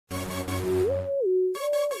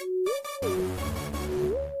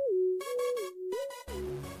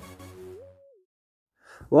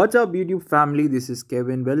What's up, YouTube family? This is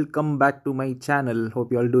Kevin. Welcome back to my channel.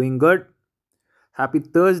 Hope you all doing good. Happy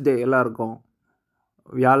Thursday எல்லாருக்கும்.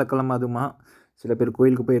 வியாழக்கிழமை அதுமா சில பேர்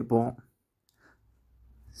கோயிலுக்கு போயிருப்போம்,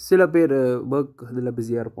 சில பேர் ஒர்க் இதில்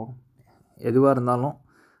பிஸியாக இருப்போம். எதுவாக இருந்தாலும்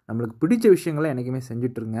நம்மளுக்கு பிடிச்ச விஷயங்களை என்றைக்குமே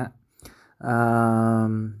செஞ்சிட்ருங்க.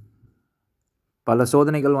 பல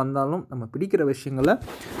சோதனைகள் வந்தாலும் நம்ம பிடிக்கிற விஷயங்களை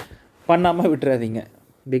பண்ணாமல் விட்டுறாதீங்க.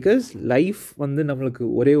 பிகாஸ் லைஃப் நம்மளுக்கு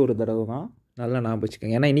ஒரே ஒரு தடவை தான். நல்லா ஞாபகம்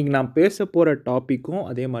வச்சுக்கோங்க. ஏன்னா இன்றைக்கி நான் பேச போகிற டாப்பிக்கும்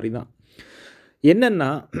அதே மாதிரி தான். என்னென்னா,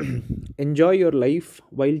 enjoy your life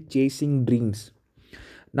while chasing dreams.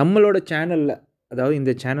 நம்மளோட சேனலில், அதாவது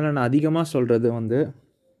இந்த சேனலை நான் அதிகமாக சொல்கிறது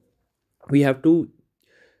we have to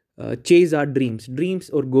chase R dreams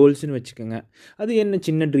ஒரு கோல்ஸ்னு வச்சுக்கோங்க. அது என்ன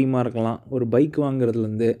சின்ன ட்ரீமாக இருக்கலாம். ஒரு பைக்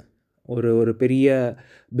வாங்குறதுலேருந்து, ஒரு பெரிய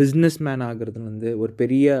பிஸ்னஸ் மேன் ஆகிறதுலேருந்து, ஒரு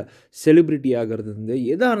பெரிய செலிப்ரிட்டி ஆகிறதுலேருந்து,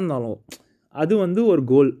 எதாக இருந்தாலும் அது ஒரு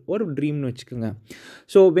கோல், ஒரு ட்ரீம்னு வச்சுக்கோங்க.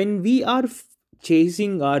 So when we are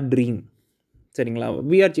chasing or dream, சரிங்களா,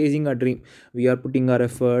 we are chasing or dream, we are putting R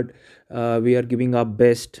effort, we are giving R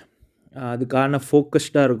best, அதுக்கான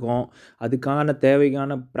ஃபோக்கஸ்டாக இருக்கும், அதுக்கான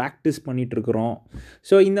தேவையான ப்ராக்டிஸ் பண்ணிகிட்ருக்குறோம்.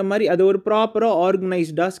 ஸோ இந்த மாதிரி அது ஒரு ப்ராப்பராக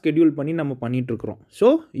ஆர்கனைஸ்டாக ஸ்கெடியூல் பண்ணி நம்ம பண்ணிகிட்ருக்குறோம். So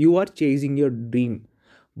you are chasing your dream.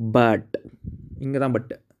 But இங்கே தான்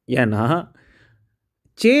ஏன்னா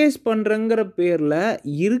சேஸ் பண்ணுறங்கிற பேரில்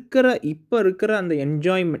இப்போ இருக்கிற அந்த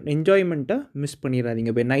என்ஜாய்மெண்ட்டை மிஸ்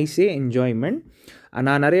பண்ணிடாதீங்க. இப்போ நைஸே என்ஜாய்மெண்ட்.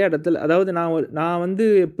 நான் நிறைய இடத்துல, அதாவது நான்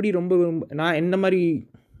எப்படி நான் என்ன மாதிரி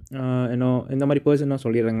இந்த மாதிரி பர்சன் தான்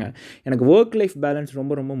சொல்லிடுறேங்க. எனக்கு ஒர்க் லைஃப் பேலன்ஸ்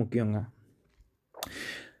ரொம்ப ரொம்ப முக்கியங்க.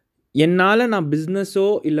 என்னால் நான் பிஸ்னஸோ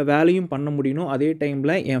இல்லை வேலையும் பண்ண முடியணும், அதே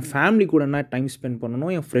டைமில் என் ஃபேமிலி கூட நான் டைம் ஸ்பெண்ட்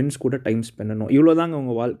பண்ணணும், என் ஃப்ரெண்ட்ஸ் கூட டைம் ஸ்பெண்ட் பண்ணணும். இவ்வளோ தாங்க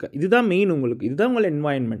உங்கள் வாழ்க்கை. இதுதான் மெயின். உங்களுக்கு இதுதான் உங்களோட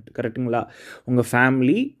என்வாயன்மெண்ட், கரெக்டுங்களா? உங்கள்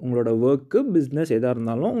ஃபேமிலி, உங்களோட ஒர்க்கு, பிஸ்னஸ் எதாக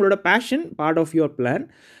இருந்தாலும், உங்களோட fashion part of your plan,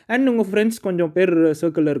 and உங்கள் ஃப்ரெண்ட்ஸ் கொஞ்சம் பேர்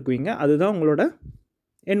சர்க்கிளில் இருக்குவீங்க, அதுதான் உங்களோட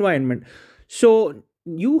environment. So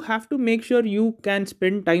you have to make sure you can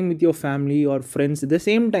spend time with your family are friends. The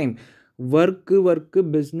same time work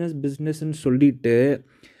பிஸ்னஸ்ன்னு சொல்லிவிட்டு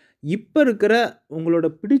இப்போ இருக்கிற உங்களோட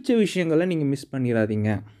பிடிச்ச விஷயங்களை நீங்கள் மிஸ் பண்ணிடாதீங்க.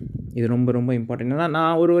 இது ரொம்ப ரொம்ப இம்பார்ட்டன்ட். ஏன்னா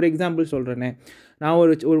நான் ஒரு எக்ஸாம்பிள் சொல்கிறேனே. நான்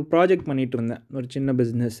ஒரு ப்ராஜெக்ட் பண்ணிகிட்டு இருந்தேன், ஒரு சின்ன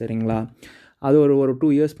பிஸ்னஸ், சரிங்களா. அது ஒரு 2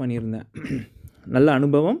 இயர்ஸ் பண்ணியிருந்தேன். நல்ல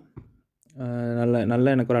அனுபவம், நல்ல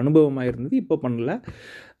எனக்கு ஒரு அனுபவமாக இருந்தது. இப்போ பண்ணல.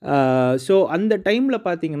 ஸோ அந்த டைமில்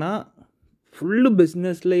பார்த்தீங்கன்னா ஃபுல்லு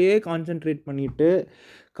பிஸ்னஸ்லையே கான்சென்ட்ரேட் பண்ணிவிட்டு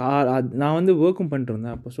நான் ஒர்க்கும்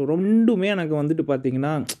பண்ணிட்டுருந்தேன் அப்போ. ஸோ ரெண்டுமே எனக்கு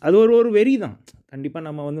பார்த்திங்கன்னா அது ஒரு வெறி தான். கண்டிப்பாக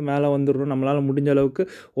நம்ம மேலே வந்துடுறோம். நம்மளால் முடிஞ்ச அளவுக்கு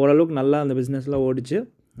ஓரளவுக்கு நல்லா அந்த பிஸ்னஸ்லாம் ஓடிச்சு,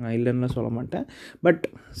 இல்லைன்னு சொல்ல மாட்டேன். பட்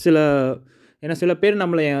சில பேர்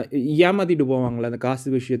நம்மளை ஏமாற்றிட்டு போவாங்களே அந்த காசு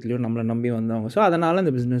விஷயத்துலையும், நம்மளை நம்பி வந்தவங்க. ஸோ அதனால்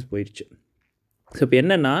அந்த பிஸ்னஸ் போயிடுச்சு. ஸோ இப்போ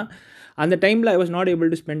என்னென்னா, அந்த டைமில் I was not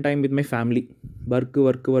able to spend time with my family.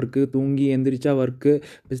 Work தூங்கி எந்திரிச்சா ஒர்க்கு,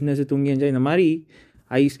 பிஸ்னஸ்ஸு தூங்கி என்ஜாய், இந்த மாதிரி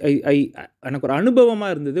எனக்கு ஒரு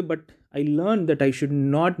அனுபவமாக இருந்தது. But I learn that I should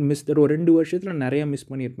not miss that. ஒரு 2 வருஷத்தில் நிறையா மிஸ்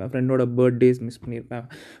பண்ணியிருப்பேன். ஃப்ரெண்டோட பர்த்டேஸ் மிஸ் பண்ணியிருப்பேன்,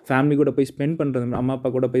 ஃபேமிலி கூட போய் ஸ்பெண்ட் பண்ணுறது, அம்மா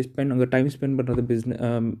அப்பா கூட போய் அங்கே டைம் ஸ்பெண்ட் பண்ணுறது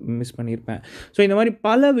மிஸ் பண்ணியிருப்பேன். ஸோ இந்த மாதிரி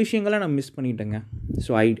பல விஷயங்களை நான் மிஸ் பண்ணிட்டேங்க.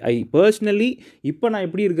 ஸோ ஐ பர்ஸ்னலி இப்போ நான்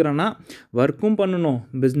எப்படி இருக்கிறேன்னா, ஒர்க்கும் பண்ணணும்,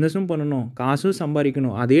 பிஸ்னஸும் பண்ணணும், காசும்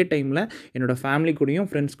சம்பாதிக்கணும், அதே டைமில் என்னோடய ஃபேமிலி கூடயும்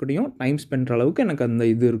ஃப்ரெண்ட்ஸ் கூடயும் டைம் ஸ்பெண்ட் அளவுக்கு எனக்கு அந்த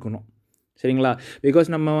இது இருக்கணும், சரிங்களா.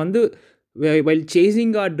 பிகாஸ் நம்ம while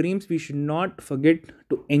chasing our dreams, we should not forget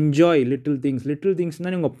to enjoy little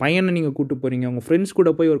thingsனால் உங்கள் பையனை நீங்கள் கூப்பிட்டு போகிறீங்க, உங்கள் ஃப்ரெண்ட்ஸ் கூட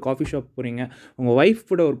போய் ஒரு காஃபி ஷாப் போகிறீங்க, உங்கள் ஒய்ஃப்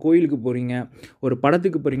கூட ஒரு கோயிலுக்கு போகிறீங்க, ஒரு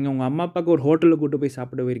படத்துக்கு போகிறீங்க, உங்கள் அம்மா அப்பாவுக்கு ஒரு ஹோட்டலில் கூப்பிட்டு போய்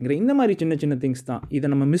சாப்பிட போகிறீங்க. இந்த மாதிரி சின்ன திங்ஸ் தான்.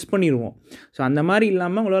 இதை நம்ம மிஸ் பண்ணிடுவோம். ஸோ அந்த மாதிரி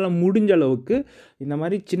இல்லாமல் உங்களால் முடிஞ்ச அளவுக்கு இந்த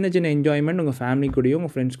மாதிரி சின்ன என்ஜாய்மெண்ட் உங்கள் ஃபேமிலி கூடயும்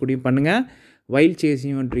உங்கள் ஃப்ரெண்ட்ஸ் கூடயும் பண்ணுங்கள். while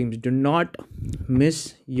chasing your dreams, do not miss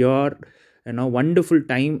your wonderful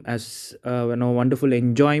time as wonderful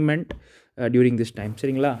enjoyment during this time.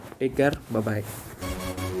 சரிங்களா? Take care. Bye bye.